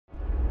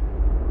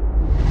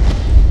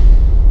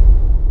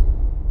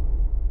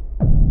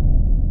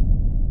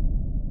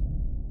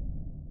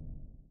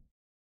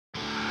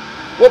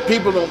What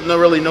people don't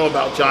really know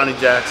about Johnny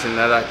Jackson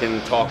that I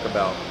can talk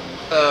about?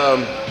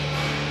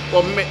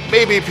 Well,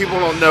 maybe people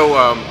don't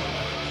know,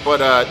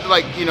 but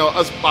like, you know,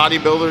 us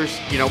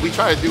bodybuilders, you know, we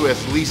try to do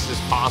as least as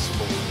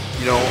possible,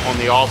 you know, on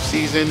the off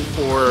season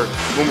or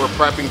when we're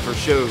prepping for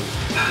shows,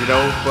 you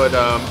know. But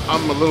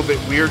I'm a little bit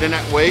weird in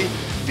that way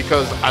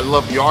because I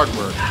love yard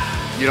work.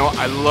 You know,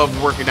 I love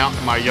working out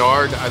in my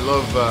yard. I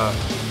love,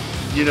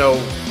 you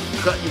know,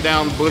 cutting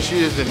down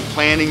bushes and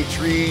planting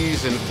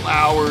trees and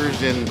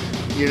flowers and,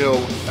 you know,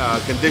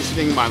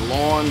 conditioning my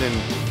lawn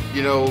and,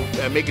 you know,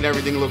 making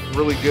everything look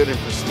really good and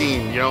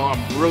pristine. You know,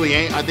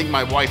 I think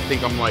my wife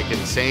think I'm like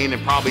insane,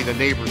 and probably the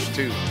neighbors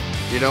too.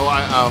 You know,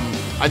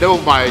 I know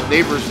my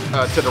neighbors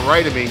to the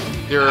right of me,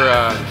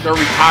 they're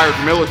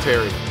retired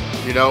military.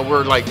 You know,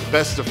 we're like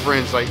best of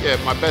friends. Like, yeah,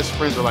 my best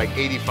friends are like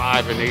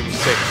 85 and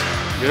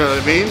 86. You know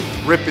what I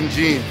mean? Rip and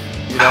Gene.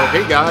 You know,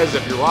 hey guys,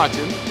 if you're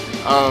watching.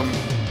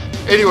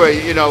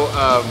 Anyway, you know,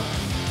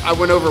 I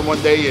went over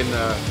one day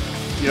and,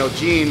 you know,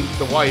 Jean,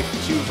 the wife,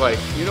 she was like,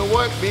 you know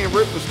what? Me and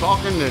Rip was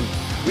talking, and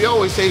we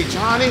always say,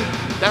 Johnny,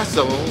 that's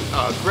a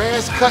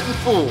grass cutting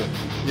fool,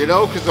 you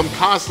know, because I'm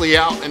constantly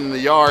out in the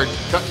yard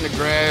cutting the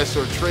grass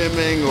or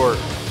trimming or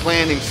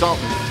planting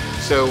something.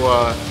 So,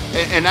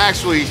 and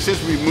actually,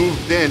 since we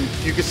moved in,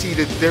 you can see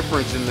the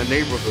difference in the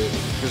neighborhood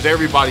because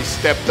everybody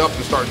stepped up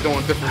and started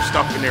doing different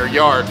stuff in their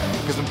yard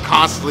because I'm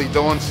constantly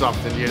doing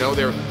something, you know.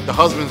 The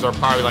husbands are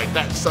probably like,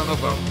 that son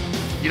of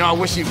a, you know, I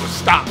wish he would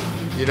stop,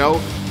 you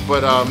know.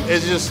 But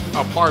it's just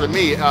a part of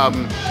me.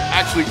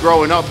 Actually,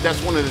 growing up,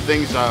 that's one of the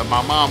things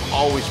my mom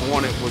always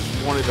wanted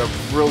a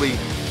really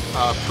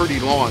pretty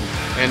lawn,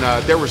 and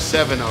there were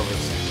 7 of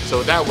us,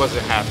 so that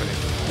wasn't happening.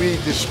 We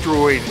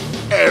destroyed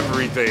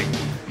everything,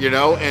 you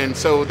know, and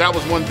so that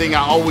was one thing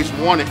I always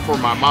wanted for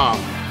my mom.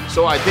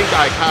 So I think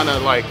I kind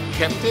of like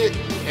kept it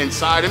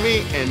inside of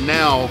me, and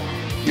now,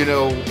 you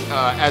know,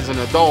 as an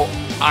adult,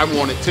 I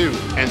want it too,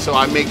 and so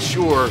I make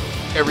sure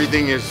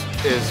everything is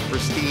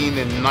pristine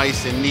and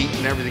nice and neat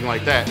and everything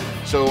like that.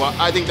 So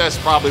I think that's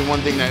probably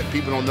one thing that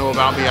people don't know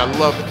about me. I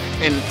love it.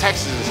 And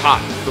Texas is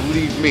hot,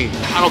 believe me.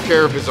 I don't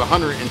care if it's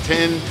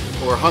 110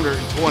 or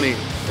 120,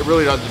 it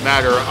really doesn't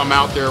matter. I'm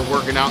out there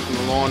working out in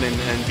the lawn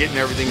and getting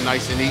everything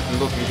nice and neat and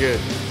looking good.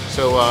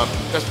 So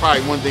that's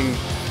probably one thing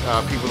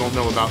people don't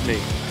know about me.